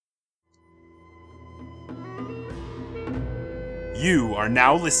You are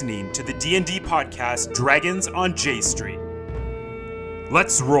now listening to the D&D podcast Dragons on J Street.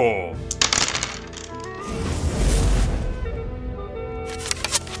 Let's roll!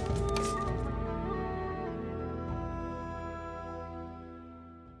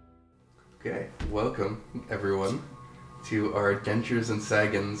 Okay, welcome everyone to our Dentures and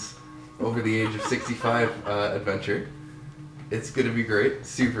Saggins over the age of 65 adventure. It's going to be great,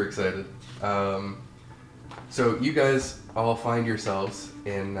 super excited. So you guys all find yourselves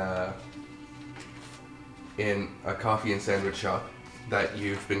in a coffee and sandwich shop that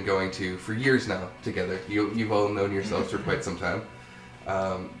you've been going to for years now together. You've all known yourselves for quite some time.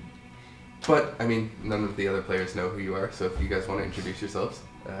 But, I mean, none of the other players know who you are, so if you guys want to introduce yourselves,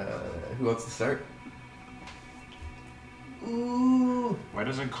 who wants to start? Ooh, Why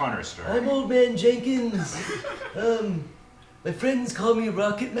doesn't Connor start? I'm Old Man Jenkins. My friends call me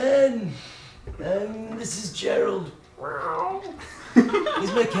Rocket Man. This is Gerald.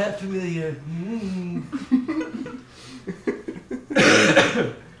 He's my cat familiar.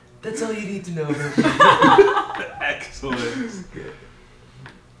 That's all you need to know about me. Excellent.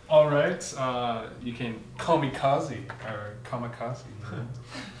 Alright, you can call me Kazi, or Kamikaze.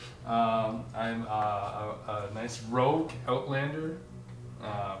 I'm a nice rogue outlander,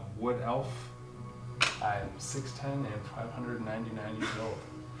 wood elf. I'm 6'10" and 599 years old.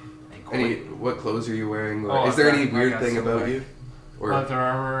 What clothes are you wearing? Or Oh, is there any I got weird thing some, about like, you? Or Leather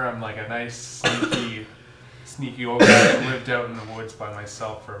armor, I'm like a nice, sneaky old guy that lived out in the woods by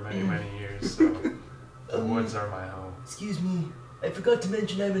myself for many, many years, so the woods are my home. Excuse me, I forgot to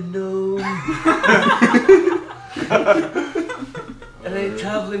mention I'm a gnome. And I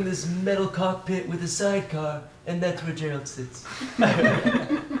travel in this metal cockpit with a sidecar, and that's where Gerald sits.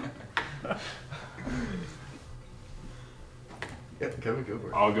 yeah, Kevin, go for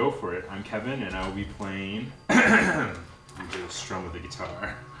it. I'll go for it. I'm Kevin, and I will be playing. I'm going to strum with the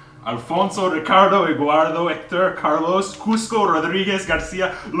guitar. Alfonso, Ricardo, Eduardo, Hector, Carlos, Cusco, Rodriguez,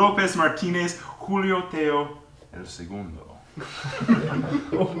 Garcia, Lopez, Martinez, Julio, Teo, El Segundo.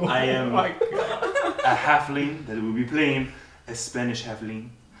 I am a halfling that will be playing a Spanish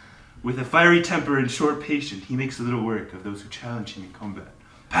halfling. With a fiery temper and short patience, he makes little work of those who challenge him in combat.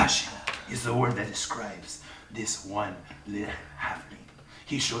 Passion is the word that describes this one little halfling.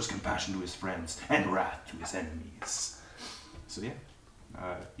 He shows compassion to his friends and wrath to his enemies. So yeah,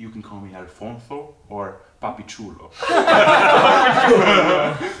 you can call me Alfonso or Papi Chulo.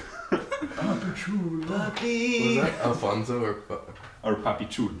 Papi. Was that Alfonso or... Or Papi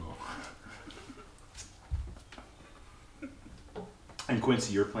Chulo. And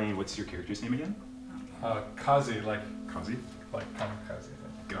Quincy, you're playing, what's your character's name again? Kazi, like Kazi. Kamikaze.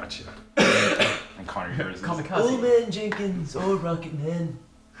 Gotcha. And Connor, yours is... Old Kamikaze. Man Jenkins or Rocket Man.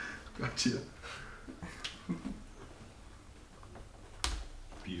 Gotcha.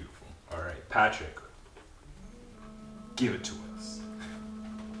 Beautiful. Alright, Patrick. Give it to us.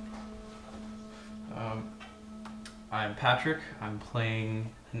 I'm Patrick. I'm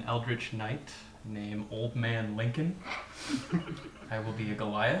playing an Eldritch Knight named Old Man Lincoln. I will be a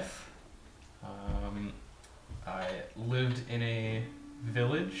Goliath. I lived in a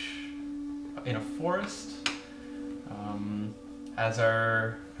village, in a forest. As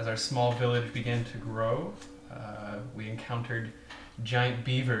our small village began to grow, we encountered giant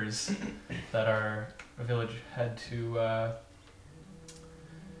beavers that our village had to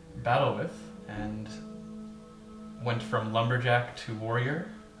battle with, and went from lumberjack to warrior.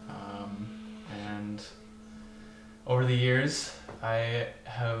 And over the years, I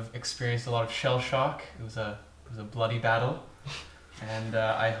have experienced a lot of shell shock. It was a bloody battle, and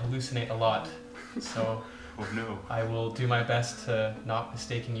I hallucinate a lot. So Oh no. I will do my best to not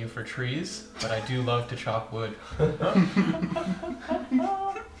mistaking you for trees, but I do love to chop wood.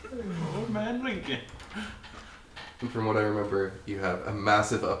 Old Man Lincoln. From what I remember, you have a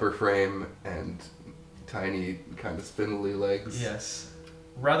massive upper frame and tiny, kind of spindly legs. Yes,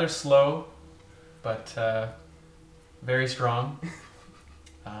 rather slow, but very strong.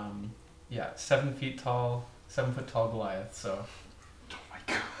 7 foot tall Goliath. So. Oh my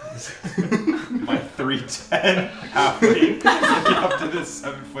god. My 3'10" halfling looking up to this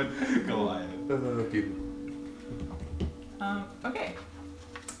 7 foot Goliath. Beautiful. Okay.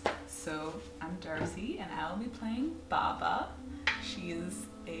 So I'm Darcy, and I'll be playing Baba. She is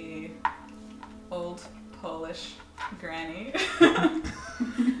a old Polish granny,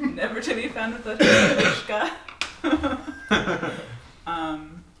 never to be found with a Pushka.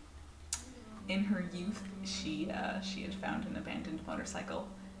 In her youth, she had found an abandoned motorcycle,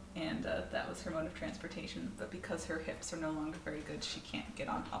 and that was her mode of transportation. But because her hips are no longer very good, she can't get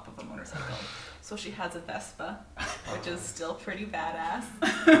on top of a motorcycle. So she has a Vespa, which is still pretty badass.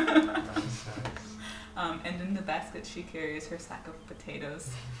 And in the basket she carries her sack of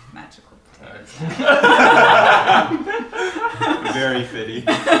potatoes, magical potatoes. Very fitty.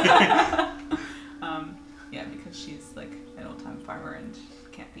 Yeah, because she's like an old-time farmer and she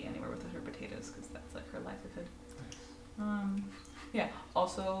can't be anywhere without her potatoes because that's like her livelihood. Yeah,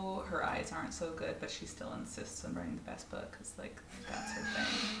 also her eyes aren't so good, but she still insists on riding the Vespa because like that's her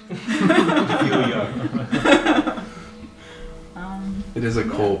thing. Feel young. It is a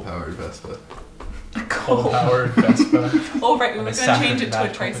coal-powered Vespa. Coal-powered Vespa. Oh right, we were And a gonna sack change of it to a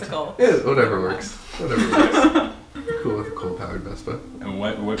magical tricycle. Yeah, whatever works. Whatever works. Cool with a coal-powered Vespa. And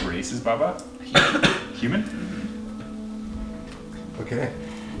what race is Baba? Human? Okay,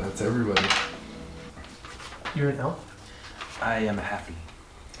 that's everybody. You're an elf? I am a halfling.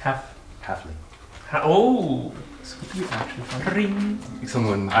 Halfling. Oh! So what do you actually find? Ring.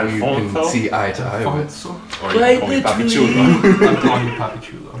 Someone who you can Alfonso? see eye to eye with. Alfonso. Or you Right can call me Papi between- Chulo. I'm calling you Papi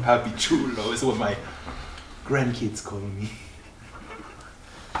Chulo. Papi Chulo is what my grandkids call me.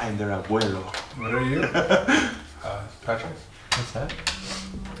 I am their abuelo. What are you? Patrick? What's that?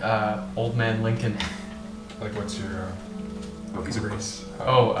 Old Man Lincoln. Like, what's your Oh, he's a race?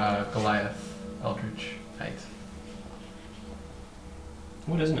 Goliath. Eldritch Knight.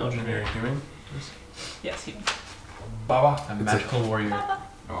 What is an Eldritch You're Knight? human? Yes, you. Baba? I'm a magical warrior.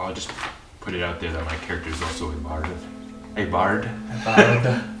 Oh, I'll just put it out there that my character is also a bard. A bard? Bard.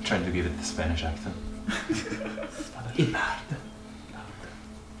 Trying to give it the Spanish accent.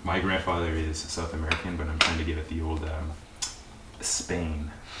 My grandfather is South American, but I'm trying to give it the old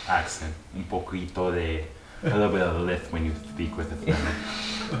Spain accent. Un poquito de... A little bit of lift when you speak with it.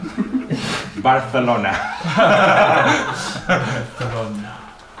 Barcelona.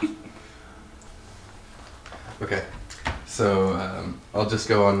 Okay, so I'll just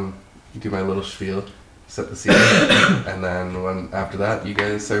go on, do my little spiel, set the scene, and then after that, you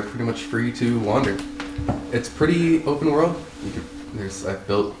guys are pretty much free to wander. It's pretty open world. I've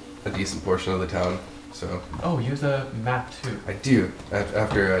built a decent portion of the town, so Oh, you have the map too. I do.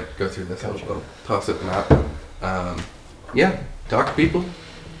 After I go through this, Gotcha. I'll toss up the map. Yeah, talk to people,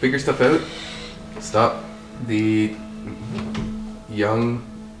 figure stuff out, stop the young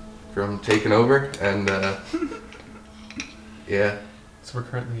from taking over, and yeah. So we're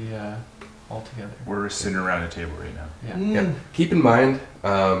currently all together. We're sitting around a table right now. Yeah. Yeah. Keep in mind,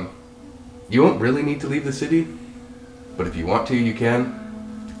 you won't really need to leave the city, but if you want to, you can.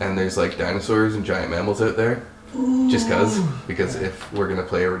 And there's like dinosaurs and giant mammals out there. Just because if we're gonna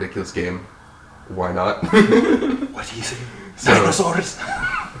play a ridiculous game, why not? What do you say? So- Dinosaurs.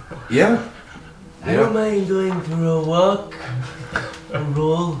 Yeah. I don't mind going for a walk, a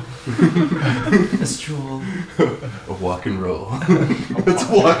roll, a stroll. A walk and roll. Let's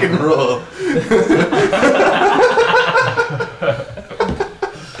walk and roll.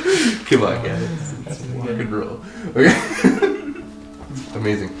 Come on, guys. Let's walk and roll. Okay.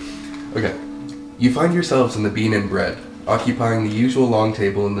 Amazing. Okay. You find yourselves in the Bean and Bread, occupying the usual long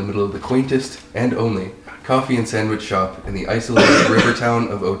table in the middle of the quaintest and only coffee and sandwich shop in the isolated river town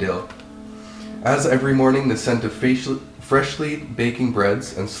of Odile. As every morning, the scent of freshly baking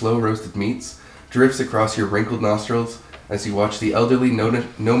breads and slow roasted meats drifts across your wrinkled nostrils as you watch the elderly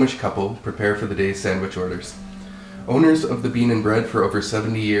gnomish couple prepare for the day's sandwich orders. Owners of the Bean and Bread for over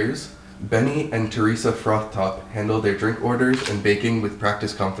 70 years, Benny and Teresa Frothtop handle their drink orders and baking with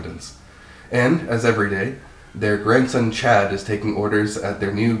practiced confidence. And, as every day, their grandson Chad is taking orders at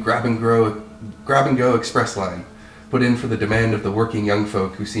their new grab-and-go express line, put in for the demand of the working young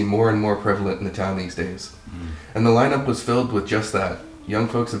folk who seem more and more prevalent in the town these days. And the lineup was filled with just that, young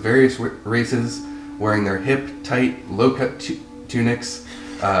folks of various races wearing their hip, tight, low-cut tunics,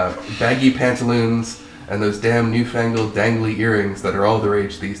 baggy pantaloons, and those damn newfangled dangly earrings that are all the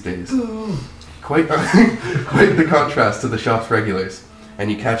rage these days. Quite the contrast to the shop's regulars, and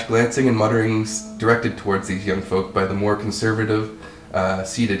you catch glancing and mutterings directed towards these young folk by the more conservative,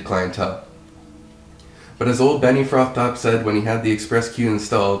 seated clientele. But as old Benny Frothtop said when he had the express queue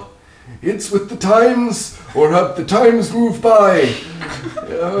installed, "It's with the times, or have the times moved by?"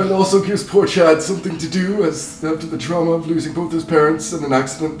 It also gives poor Chad something to do, as after the trauma of losing both his parents in an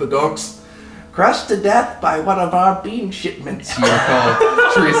accident at the docks. "Crushed to death by one of our bean shipments," you recall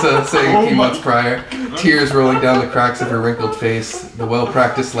Teresa saying a few months prior, tears rolling down the cracks of her wrinkled face, the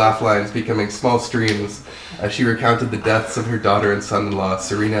well-practiced laugh lines becoming small streams as she recounted the deaths of her daughter and son-in-law,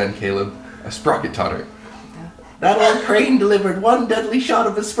 Serena and Caleb, a sprocket taught her. "That old crane delivered one deadly shot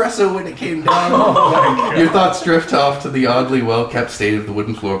of espresso when it came down." Your thoughts drift off to the oddly well-kept state of the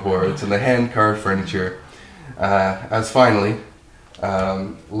wooden floorboards and the hand-carved furniture. As finally,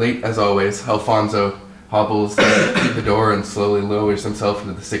 late as always, Alfonso, hobbles to the door and slowly lowers himself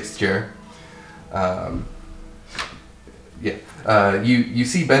into the 6th chair. You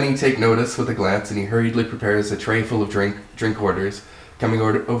see Benny take notice with a glance, and he hurriedly prepares a tray full of drink orders, coming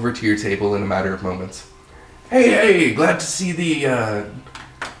over to your table in a matter of moments. Hey, glad to see the,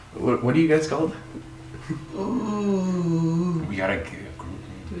 what are you guys called? Ooh. We gotta get a group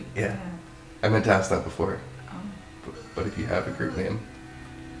name. Yeah. I meant to ask that before. But if you have a group name.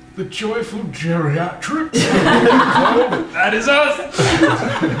 The Joyful Geriatrics? That is us!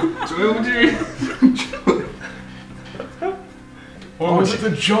 Or was it the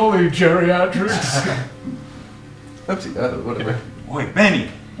Jolly Geriatrics? Whatever. Wait, Benny,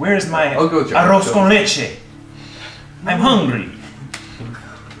 where's my I'll go, John. arroz con leche? I'm hungry.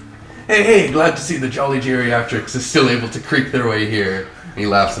 Hey, glad to see the Jolly Geriatrics is still able to creep their way here. And he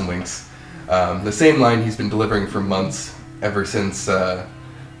laughs and winks. The same line he's been delivering for months, ever since old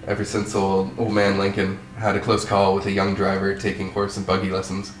man Lincoln had a close call with a young driver taking horse and buggy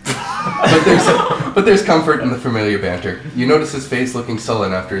lessons. But there's comfort in the familiar banter. You notice his face looking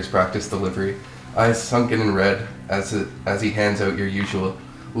sullen after his practice delivery, eyes sunken in red as he hands out your usual,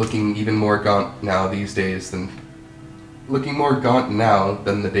 looking more gaunt now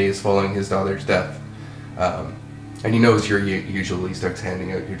than the days following his daughter's death. And he knows your usual. He starts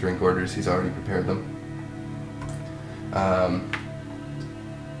handing out your drink orders. He's already prepared them.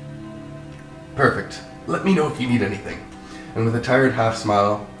 Perfect. Let me know if you need anything. And with a tired half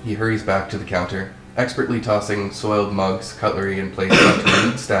smile, he hurries back to the counter, expertly tossing soiled mugs, cutlery, and plates onto a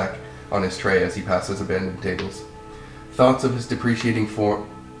neat stack on his tray as he passes abandoned tables. Thoughts of his depreciating form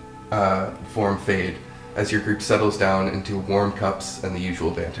fade as your group settles down into warm cups and the usual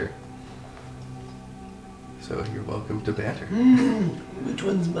banter. So you're welcome to banter. Which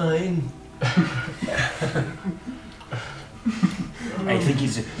one's mine? I think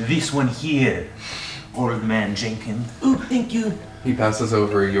it's this one here, old man Jenkins. Oh, thank you. He passes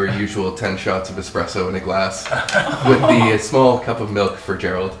over your usual 10 shots of espresso in a glass with the small cup of milk for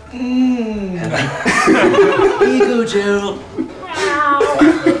Gerald. Here you go, Gerald.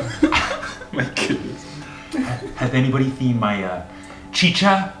 My goodness. Has anybody seen my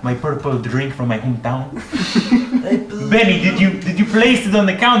chicha, my purple drink from my hometown? Benny, did you place it on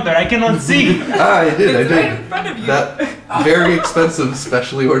the counter? I cannot see. I did. It's right in front of you. That very expensive,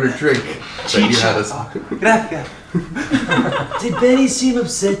 specially ordered drink that you had us. Gracias. Did Benny seem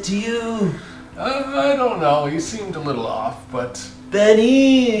upset to you? I don't know. You seemed a little off, but...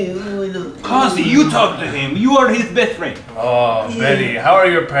 Benny! Kazi, you talk to him. You are his best friend. Oh, Betty, how are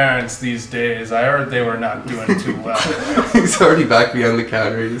your parents these days? I heard they were not doing too well. He's already back behind the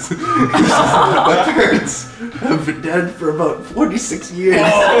counter. My parents have been dead for about 46 years. Oh,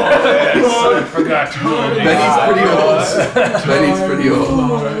 yes, I forgot you were Benny's pretty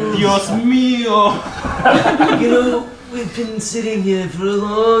old. Dios mío. You know, we've been sitting here for a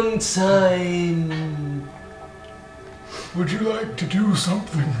long time. Would you like to do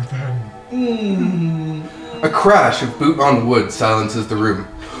something then? A crash of boot on wood silences the room.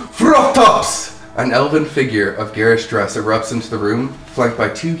 Frothtops! An elven figure of garish dress erupts into the room, flanked by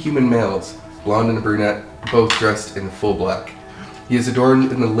 2 human males, blonde and brunette, both dressed in full black. He is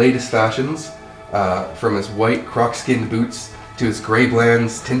adorned in the latest fashions, from his white croc-skinned boots to his gray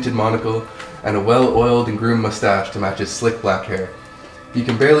blands, tinted monocle, and a well-oiled and groomed mustache to match his slick black hair. You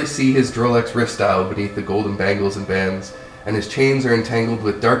can barely see his Drolex wrist dial beneath the golden bangles and bands, and his chains are entangled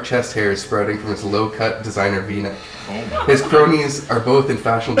with dark chest hairs sprouting from his low-cut designer V-neck. His cronies are both in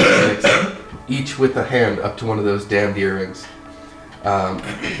fashionable tunics, each with a hand up to one of those damned earrings.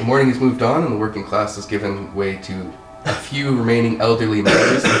 The morning has moved on, and the working class has given way to a few remaining elderly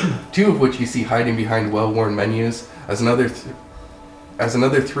members, 2 of which you see hiding behind well-worn menus, as another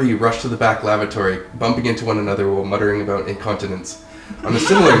 3 rush to the back lavatory, bumping into one another while muttering about incontinence. On a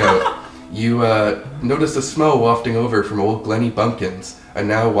similar note, you notice a smell wafting over from old Glennie Bumpkins, a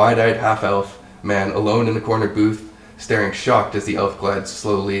now wide-eyed half-elf man alone in a corner booth, staring shocked as the elf glides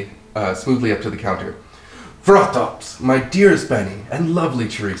smoothly up to the counter. Frothtops, my dearest Benny, and lovely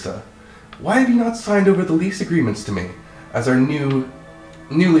Teresa, why have you not signed over the lease agreements to me, as our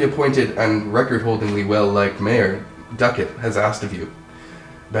newly appointed and record-holdingly well-liked mayor, Duckett, has asked of you?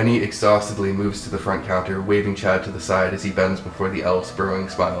 Benny exhaustedly moves to the front counter, waving Chad to the side as he bends before the elf's burrowing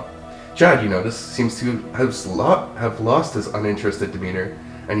smile. Chad, you notice, seems to have lost his uninterested demeanor,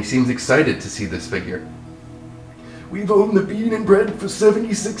 and he seems excited to see this figure. We've owned the Bean and Bread for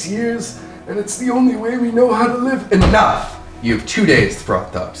 76 years, and it's the only way we know how to live. Enough! You have 2 days,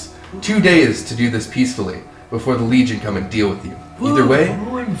 Frothtops. 2 days to do this peacefully. before the Legion come and deal with you. Either way,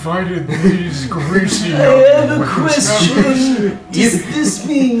 Who invited these greasy I have a question. Does this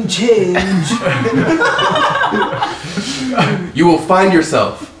mean change? you will find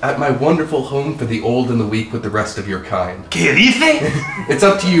yourself at my wonderful home for the old and the weak with the rest of your kind. ¿Qué dice? It's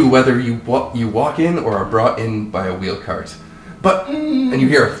up to you whether you walk in or are brought in by a wheel cart. But, and you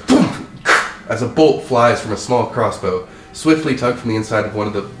hear a thump as a bolt flies from a small crossbow, swiftly tugged from the inside of one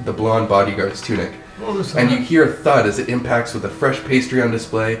of the blonde bodyguard's tunic. And you hear a thud as it impacts with a fresh pastry on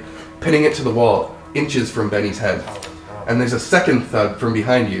display, pinning it to the wall, inches from Benny's head. And there's a second thud from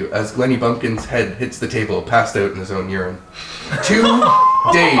behind you as Glenny Bumpkin's head hits the table, passed out in his own urine. 2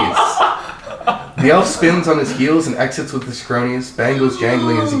 days. The elf spins on his heels and exits with his cronies, bangles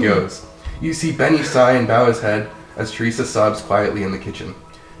jangling as he goes. You see Benny sigh and bow his head as Teresa sobs quietly in the kitchen.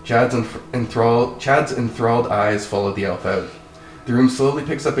 Chad's enthralled eyes follow the elf out. The room slowly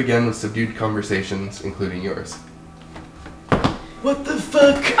picks up again with subdued conversations, including yours. What the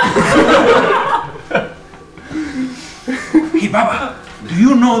fuck? Hey, Baba, do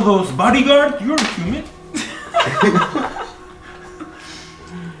you know those bodyguards? You're human.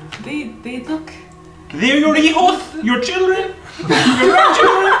 They look. They're your hijos, your children, your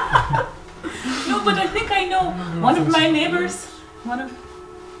grandchildren. No, but I think I know one of my neighbors.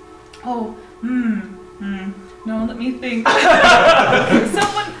 No, let me think.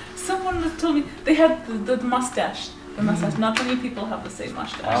 Someone told me they had the mustache. The mustache. Not many people have the same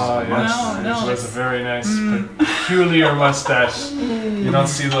mustache. Oh, yes. No. It was a very nice, peculiar mustache. You don't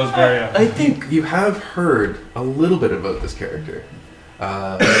see those very often. I think you have heard a little bit about this character.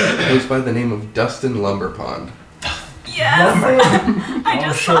 It goes by the name of Dustin Lumberpond. Yes! I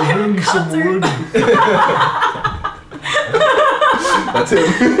just saw him in concert. That's him.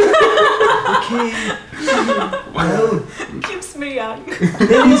 Okay. Well, Keeps me young.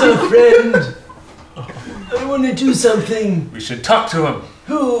 Benny's our friend. I want to do something. We should talk to him.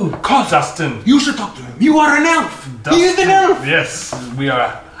 Who? Call Dustin. You should talk to him. You are an elf. Dustin. He is an elf. Yes, we are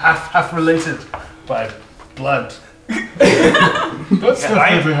half related by blood. That's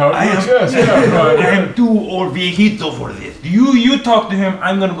definitely how it works. I am too old viejito for this. You talk to him.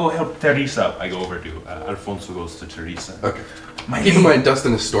 I'm gonna go help Teresa. I go over to Alfonso goes to Teresa. Okay. My Keep in mind,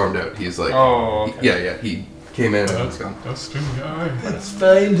 Dustin is stormed out. He's like, Oh, okay. yeah, he came in and was gone. Dustin guy. Let's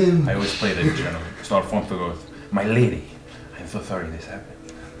find him. I always play the gentleman. So Alfonso goes, my lady, I'm so sorry this happened.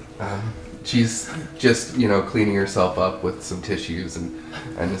 She's just, cleaning herself up with some tissues and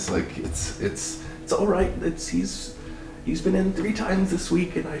it's like, it's all right. He's been in 3 times this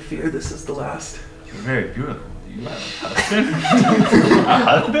week and I fear this is the last. You're very beautiful. You have a husband? A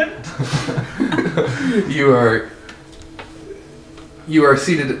husband? You are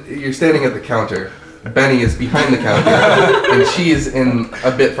seated, you're standing at the counter. Benny is behind the counter, and she is in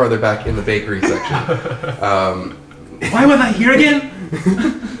a bit farther back in the bakery section. Why was I here again?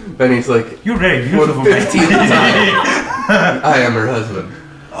 Benny's like, You're very for the beautiful. 15th time, I am her husband.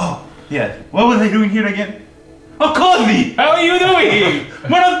 Oh, yeah. What was I doing here again? Oh, Cosby! How are you doing?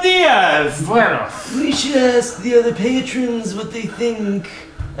 Buenos dias! Buenos. We should ask the other patrons what they think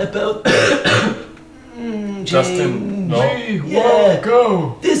about Dustin, no. Yeah.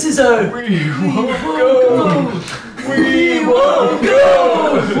 Go. This is our. We won't go. We won't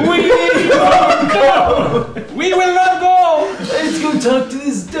go. We won't go! We will not go! Let's go talk to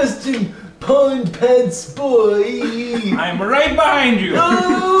this Dustin Pond Pants boy. I'm right behind you.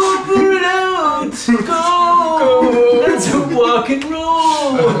 Go, put it out. Go. Let's rock and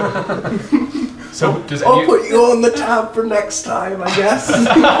roll. So does I'll put you on the tab for next time, I guess.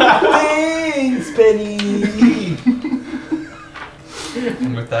 Thanks, Benny.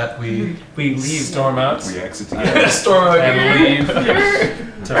 And with that, we We leave. storm out We exit storm out and leave to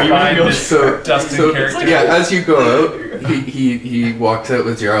find this Dustin character. Yeah, as you go out, he walks out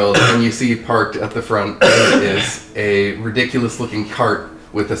with Gerald, and you see parked at the front is a ridiculous-looking cart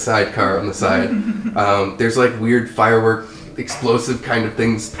with a sidecar on the side. There's like weird firework, explosive kind of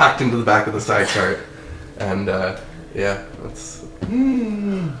things packed into the back of the sidecar, and that's.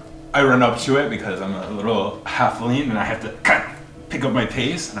 I run up to it because I'm a little halfling and I have to kind of pick up my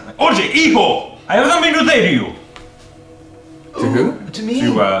pace. And I'm like, Oye, hijo! I have something to say to you! To who? To me?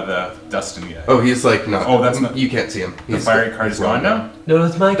 To the Dustin guy. Oh, he's like not. Oh, that's not- You can't see him. The fiery card is gone now? No,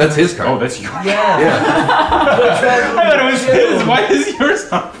 that's my That's car. his car. Oh, that's yours. Yeah. Yeah, I thought it was his. Why is yours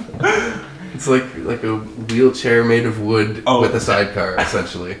up? it's like a wheelchair made of wood Oh. with a sidecar,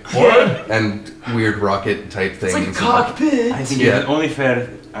 essentially, What? and weird rocket type things. It's like a cockpit. I think Yeah. it's only fair,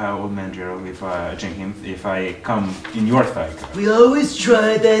 old man Gerald, if Jenkins, if I come in your side. We always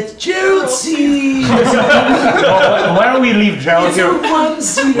try that Gerald seat. Why don't we leave Gerald It's a here?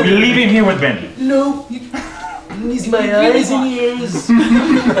 one-seater. We leave him here with Benny. No. These my eyes and ears.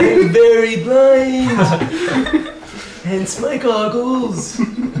 I am very blind. Hence my goggles.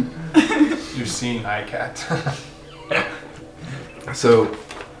 You've seen ICAT. So,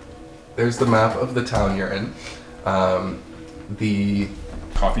 there's the map of the town you're in. The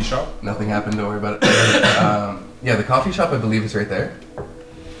Coffee shop? nothing happened. Don't worry about it. Yeah, the coffee shop I believe is right there.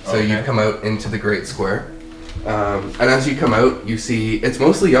 So you Okay. come out into the Great Square, and as you come out, you see it's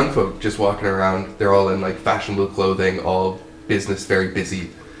mostly young folk just walking around. They're all in like fashionable clothing, all business, very busy.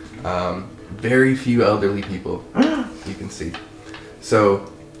 Very few elderly people you can see.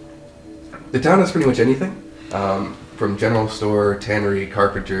 So the town has pretty much anything, from general store, tannery,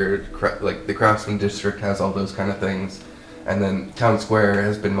 carpenter, like the craftsman district has all those kind of things, and then town square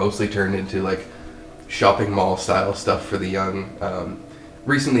has been mostly turned into like shopping mall style stuff for the young.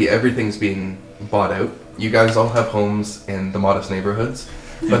 Recently, everything's been bought out. You guys all have homes in the modest neighborhoods,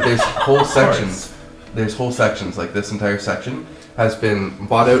 but there's whole sections. There's whole sections, like this entire section has been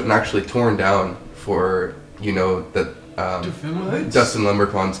bought out and actually torn down for, you know, that Dustin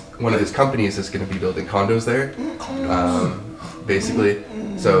Lumberpond's one of his companies is going to be building condos there, basically.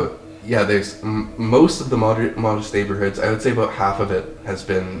 So yeah, there's most of the modest neighborhoods. I would say about half of it has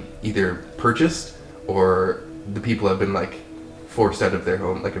been either purchased or the people have been like forced out of their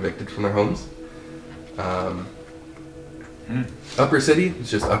home, like evicted from their homes. Upper city is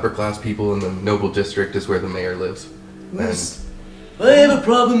just upper class people, and the Noble District is where the mayor lives. Yes. I have a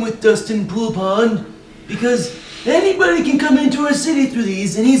problem with Dustin Pool Pond because anybody can come into our city through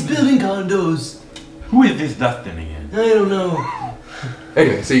these, and he's building condos. Who is this Dustin again? I don't know.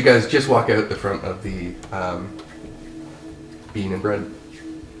 Anyway, so you guys just walk out the front of the Bean and Bread.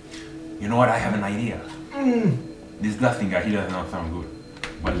 You know what? I have an idea. This Dustin guy, he does not sound good.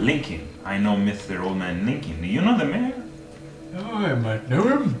 But Lincoln, I know Mr. Old Man Lincoln. Do you know the mayor? Oh, I might know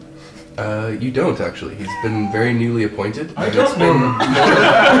him. You don't actually. He's been very newly appointed. I and don't it's been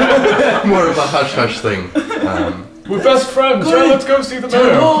more of a hush-hush thing. We're best friends. Go Yeah, to let's go see the town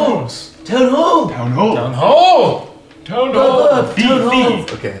mayor. Of hall. course. Town hall. Town hall. Town hall. Town hall. Up, town hall.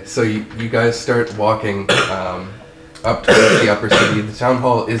 Okay, so you guys start walking up towards the upper city. The town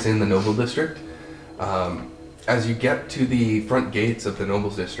hall is in the Noble District. As you get to the front gates of the Noble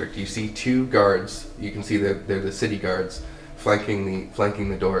District, you see two guards. You can see they're the city guards flanking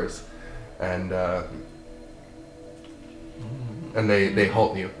the doors, and they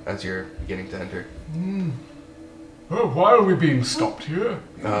halt you as you're beginning to enter. Oh, why are we being stopped here?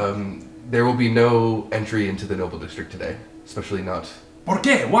 There will be no entry into the Noble District today, especially not ¿Por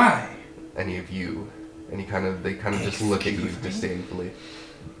qué? Why? any of you. And they kind of just look at you disdainfully.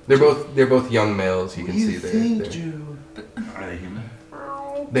 They're both young males. You What can do see you they're think, Drew? Are they human?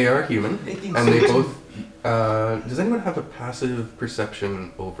 they are human, I think and so. they both. Does anyone have a passive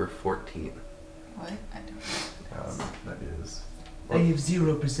perception over 14? What? I don't know. That is. I have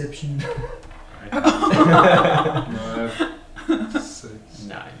zero perception.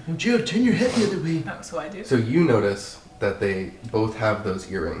 9. Oh, Jared, turn your head the other way. Oh, so I do? So you notice that they both have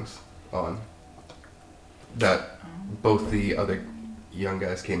those earrings on. That both the other young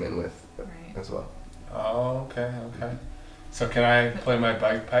guys came in with Right. as well. Oh, okay. So can I play my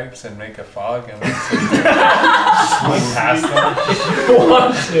bagpipes and make a fog and like past them?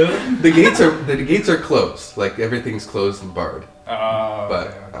 Want to? The gates are closed. Like everything's closed and barred. Oh,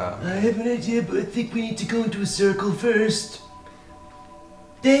 But I have an idea, but I think we need to go into a circle first.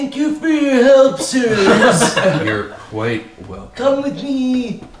 Thank you for your help, sirs. you're quite welcome. Come with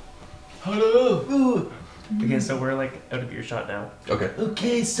me. hello. Ooh, Okay, so we're like out of earshot now. Okay.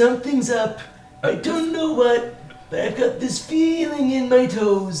 okay, something's up. I don't know what, but I've got this feeling in my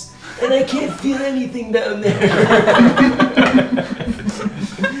toes, and I can't feel anything down there.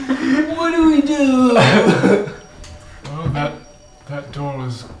 What do we do? Well, that door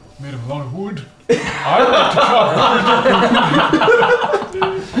is made of a lot of wood. I'd like to chop.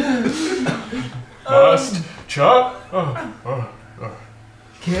 First, chop.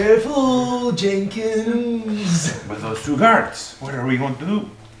 Careful, Jenkins. But those two guards, what are we going to do?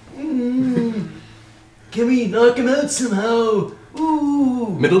 Can we knock him out somehow?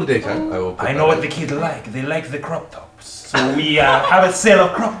 Ooh. Middle of the daytime. I will. Put I that know what in. the kids like. They like the crop tops. So we have a sale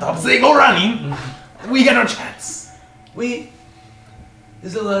of crop tops. They go running. We get no chance. Wait.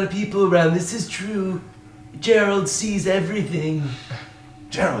 There's a lot of people around. This is true. Gerald sees everything.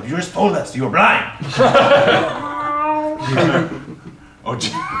 Gerald, you just told us you're blind. Oh,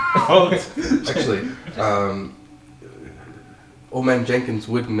 Gerald. Actually, Old Man Jenkins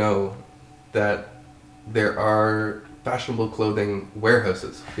would know that there are fashionable clothing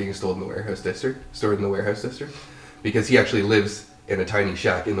warehouses being stored in the warehouse district, because he actually lives in a tiny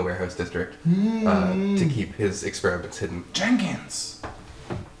shack in the warehouse district to keep his experiments hidden. Jenkins.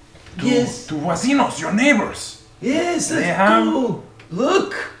 Yes. To Wazinos, your neighbors. Yes, They let's have- go.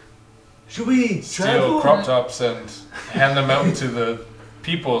 Look. Should we Steal travel? crop tops and hand them out to the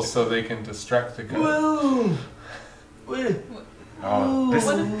people so they can distract the guy. Well, well, Oh,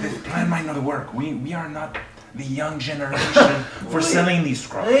 this plan might not work. We are not the young generation for selling these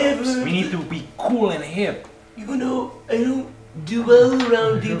crop I have tops. heard We need to be cool and hip. you know, I don't do well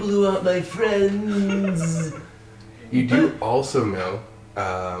around people who aren't my friends. You do also know,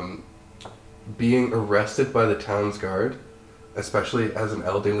 being arrested by the town's guard, especially as an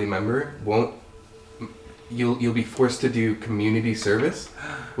elderly member, you'll be forced to do community service,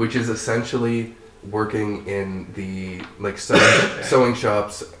 which is essentially working in the sewing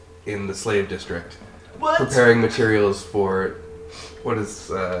shops in the slave district, What? preparing materials for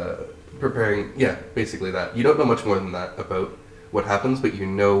basically that. You don't know much more than that about what happens, but you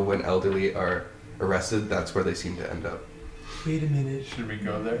know when elderly are arrested, that's where they seem to end up. Wait a minute. Should we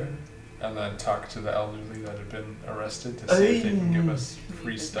go there and then talk to the elderly that have been arrested to see if they can give us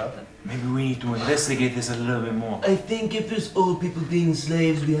free stuff? Maybe we need to investigate this a little bit more. I think if there's old people being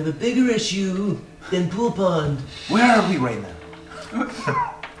slaves, we have a bigger issue than Pool Pond. Where are we right now?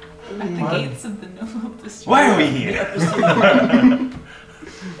 At the gates of the noble district. Why are we here?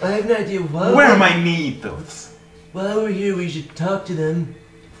 I have an idea. Where are my nietos? While we're here, we should talk to them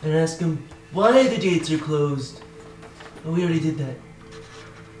and ask them why the gates are closed. Oh, we already did that.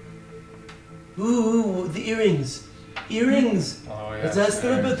 Ooh, the earrings. Earrings. Oh yeah. Let's ask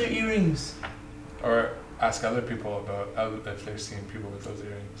them about their earrings. Or ask other people about if they've seen people with those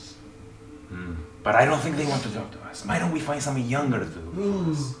earrings. But I don't think they want to talk to us. Why don't we find something younger to do?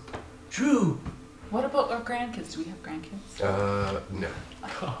 Ooh, true. What about our grandkids? Do we have grandkids? No.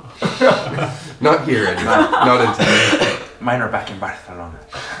 Not here anyway. Not in town. Mine are back in Barcelona.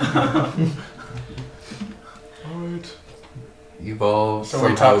 Alright. You've all So we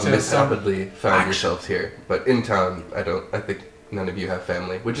somehow talked to mishappily found yourselves here, but in town, I think none of you have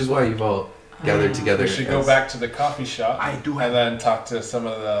family, which is why you've all gathered together. We should go as- back to the coffee shop I do and have. then talk to some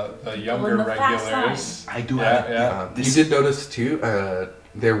of the younger in the fast regulars. I do Yeah, have. yeah. You did notice too,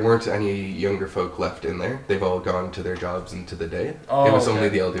 there weren't any younger folk left in there. They've all gone to their jobs and to the day. Oh, It was okay. only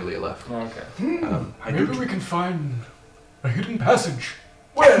the elderly left. Okay. I do. we can find a hidden passage.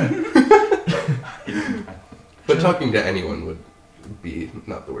 But talking to anyone would be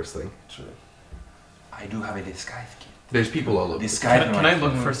not the worst thing. I do have a disguise kit. There's people all over. Disguise. Can I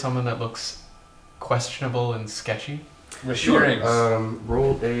look for someone that looks questionable and sketchy? With earrings.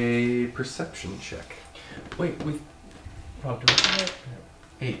 Roll a perception check Wait, we. Rob, do we have it?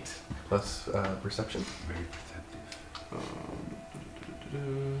 8. plus perception. Very perceptive.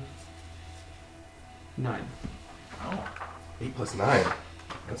 9. 8 plus 9.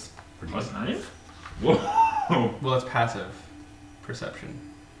 That's pretty Plus good. 9? Whoa! Well, it's passive perception.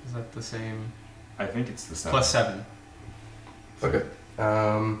 Is that the same? I think it's the 7. Plus 7. Okay.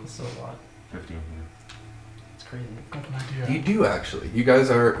 That's still a lot. 15. It's crazy. Got an idea. You do actually. You guys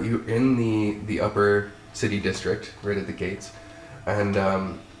are in the upper city district, right at the gates, and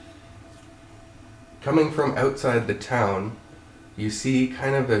coming from outside the town, you see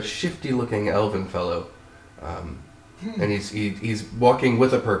kind of a shifty-looking elven fellow, and he's walking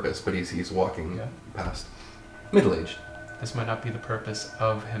with a purpose, but he's walking Yeah. past, middle-aged. This might not be the purpose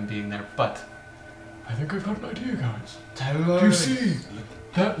of him being there, but I think I've got an idea, guys. Do you see?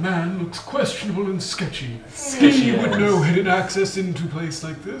 That man looks questionable and sketchy. He would know hidden access into a place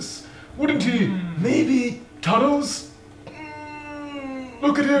like this, wouldn't he? Maybe. Tunnels?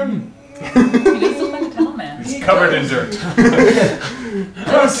 Look at him! He does look like a tunnel man. He Covered in does. dirt.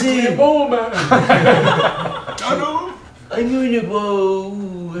 Practically a mole man. Tunnel! I'm going to go.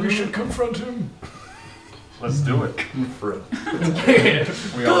 We should confront him. Let's do it.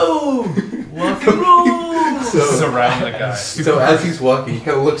 We all Go! Walk and roll! surround the guy. So as he's walking, he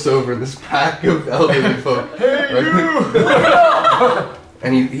kind of looks over, and this pack of elderly folk, Hey, right?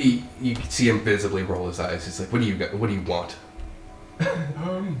 And he you can see him visibly roll his eyes. He's like, "What do you want?"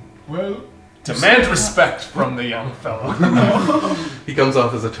 Well, demand respect from the young fella. He comes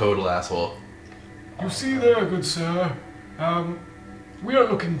off as a total asshole. You see there, good sir. We are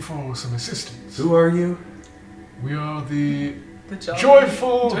looking for some assistance. Who are you? We are the The job.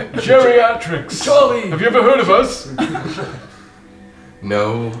 Joyful Geriatrics. Jolly! Have you ever heard of us?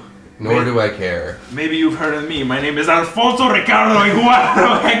 No, nor do I care. Maybe you've heard of me. My name is Alfonso Ricardo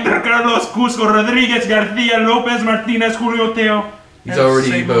Iguardo Hector Carlos Cusco Rodriguez Garcia Lopez Martinez Julio Teo. He's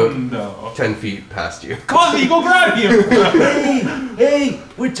already about Segundo. 10 feet past you. Cosby, go grab him! Hey,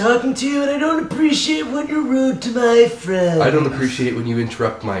 we're talking to you and I don't appreciate when you're rude to my friend. I don't appreciate when you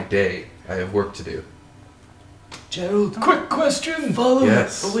interrupt my day. I have work to do. Gerald, Quick question. follow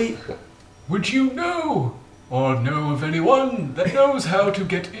Yes. me. Oh, wait. Would you know or know of anyone that knows how to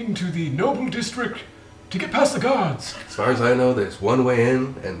get into the noble district to get past the guards? As far as I know, there's one way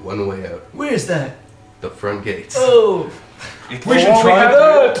in and one way out. Where's that? The front gates. Oh, We should try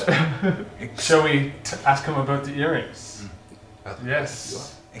that. Shall we ask him about the earrings?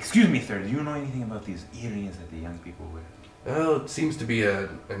 Yes. Excuse me, sir. Do you know anything about these earrings that the young people wear? Well, it seems to be a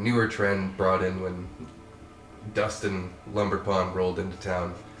newer trend brought in when Dustin Lumberpond rolled into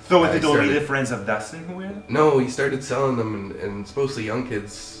town. So I is it only started- the friends of Dustin who wear them? No, he started selling them, and it's mostly young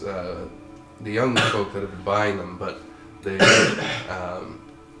kids, the young folk that have been buying them, but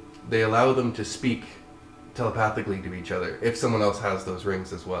they allow them to speak telepathically to each other if someone else has those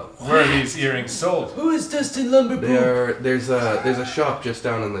rings as well. Where are these earrings sold? who is Dustin Lumberpool? There's a shop just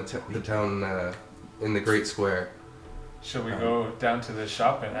down in the town in the Great Square. Shall we go down to the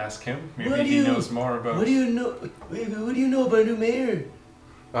shop and ask him? What Maybe do he you- knows more about. What do you know? Wait, what do you know of our new mayor?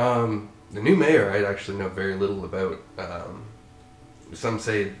 The new mayor I actually know very little about. Some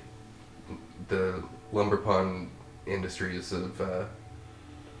say the Lumberpond Industries have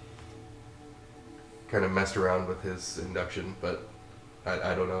kind of messed around with his induction, but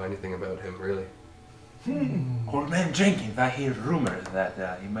I don't know anything about him really. Old man Jenkins, I hear rumors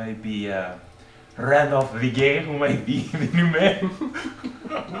that he might be Randolph Vigay, who might be the new mayor.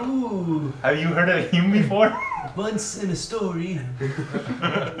 Ooh, Have you heard of him before? once in a story.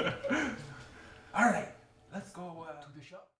 All right.